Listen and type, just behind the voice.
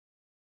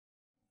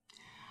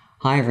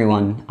Hi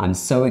everyone, I'm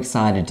so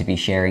excited to be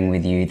sharing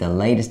with you the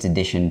latest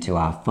addition to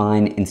our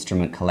fine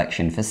instrument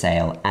collection for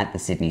sale at the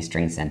Sydney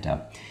String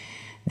Centre.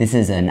 This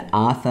is an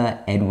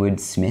Arthur Edward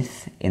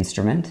Smith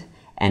instrument,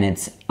 and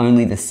it's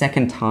only the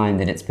second time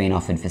that it's been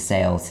offered for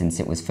sale since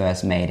it was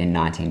first made in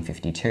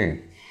 1952.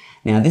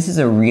 Now this is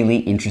a really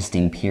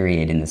interesting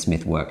period in the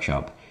Smith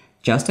workshop.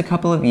 Just a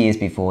couple of years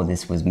before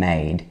this was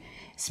made,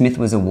 Smith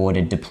was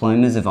awarded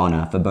diplomas of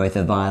honour for both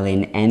a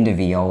violin and a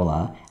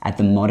viola at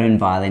the Modern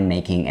Violin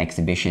Making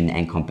Exhibition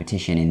and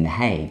Competition in The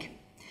Hague.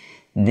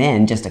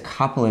 Then, just a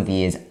couple of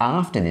years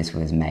after this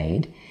was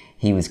made,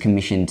 he was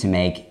commissioned to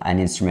make an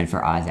instrument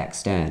for Isaac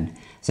Stern.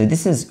 So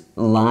this is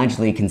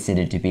largely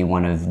considered to be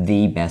one of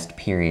the best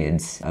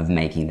periods of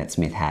making that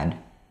Smith had.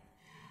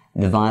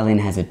 The violin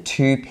has a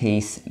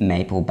two-piece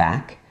maple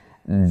back,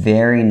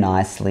 very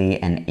nicely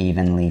and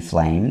evenly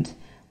flamed,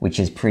 which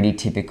is pretty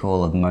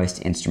typical of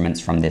most instruments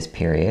from this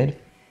period.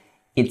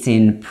 It's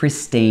in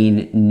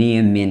pristine,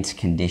 near mint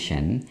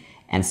condition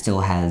and still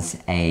has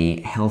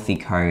a healthy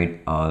coat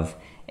of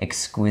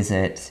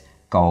exquisite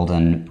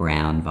golden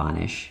brown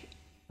varnish.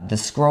 The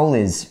scroll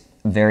is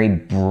very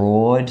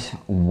broad,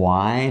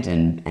 wide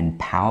and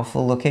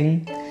powerful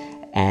looking,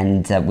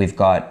 and we've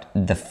got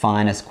the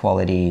finest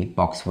quality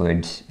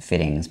boxwood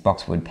fittings,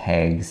 boxwood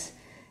pegs,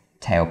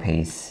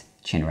 tailpiece,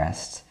 chin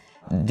rest.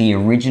 The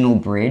original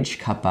bridge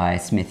cut by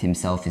Smith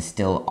himself is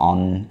still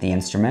on the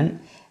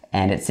instrument,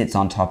 and it sits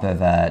on top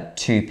of a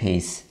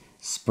two-piece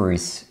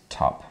spruce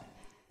top.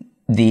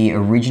 The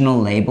original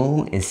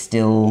label is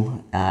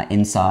still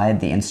inside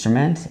the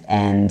instrument,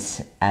 and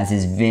as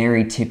is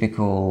very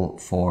typical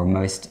for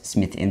most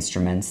Smith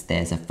instruments,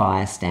 there's a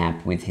fire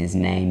stamp with his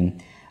name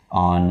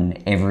on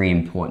every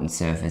important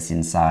surface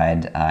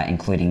inside,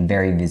 including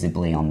very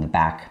visibly on the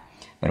back,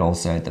 but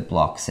also the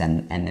blocks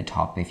and the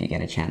top if you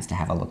get a chance to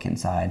have a look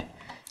inside.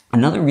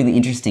 Another really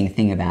interesting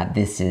thing about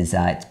this is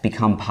it's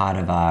become part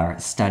of our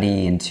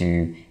study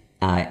into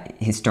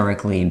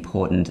historically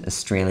important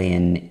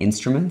Australian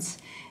instruments,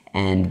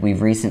 and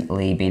we've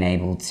recently been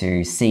able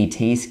to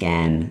CT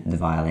scan the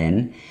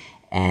violin,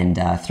 and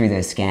through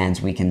those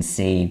scans we can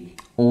see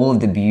all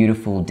of the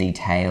beautiful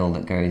detail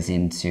that goes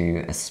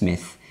into a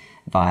Smith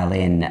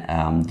violin,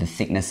 the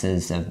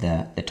thicknesses of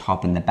the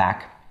top and the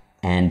back,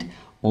 and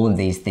all of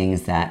these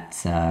things that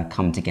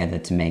come together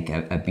to make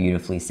a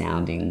beautifully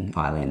sounding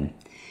violin.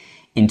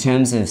 In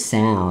terms of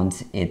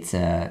sound,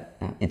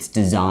 it's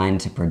designed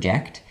to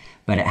project,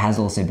 but it has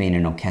also been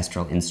an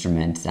orchestral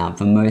instrument.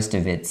 For most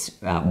of its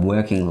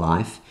working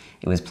life,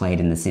 it was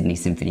played in the Sydney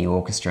Symphony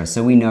Orchestra,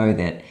 so we know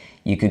that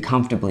you could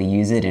comfortably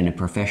use it in a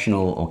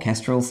professional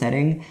orchestral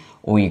setting,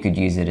 or you could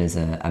use it as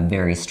a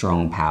very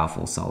strong,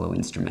 powerful solo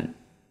instrument.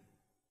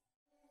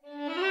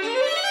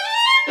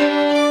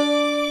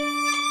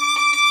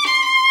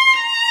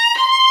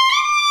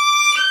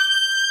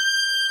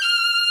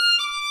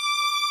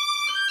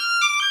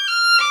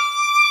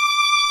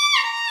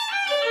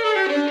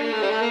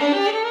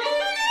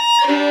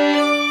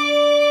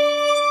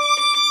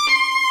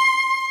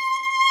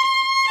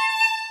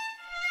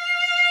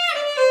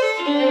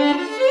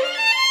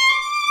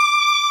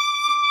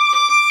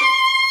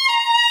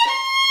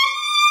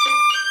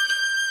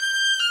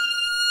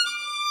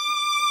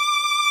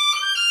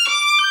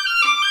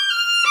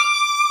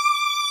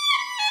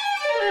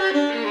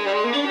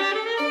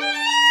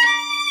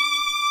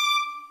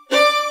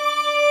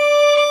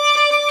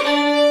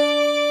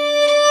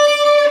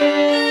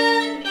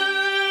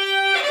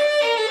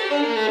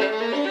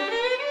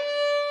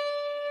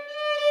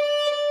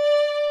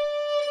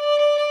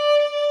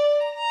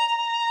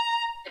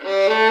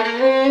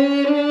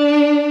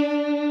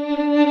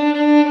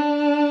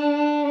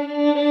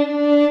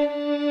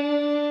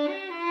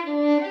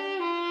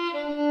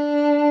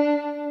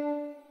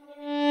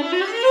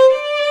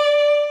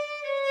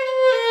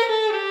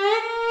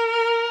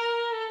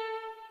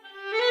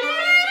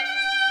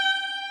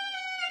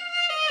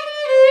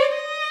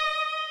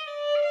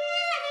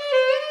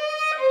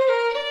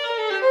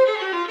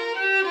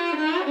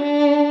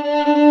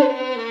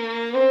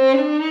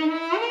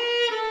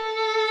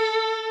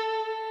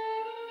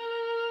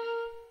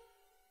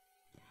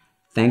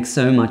 Thanks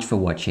so much for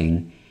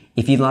watching.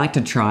 If you'd like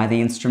to try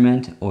the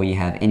instrument or you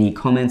have any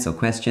comments or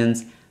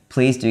questions,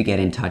 please do get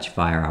in touch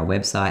via our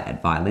website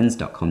at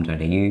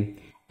violins.com.au,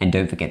 and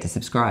don't forget to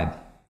subscribe.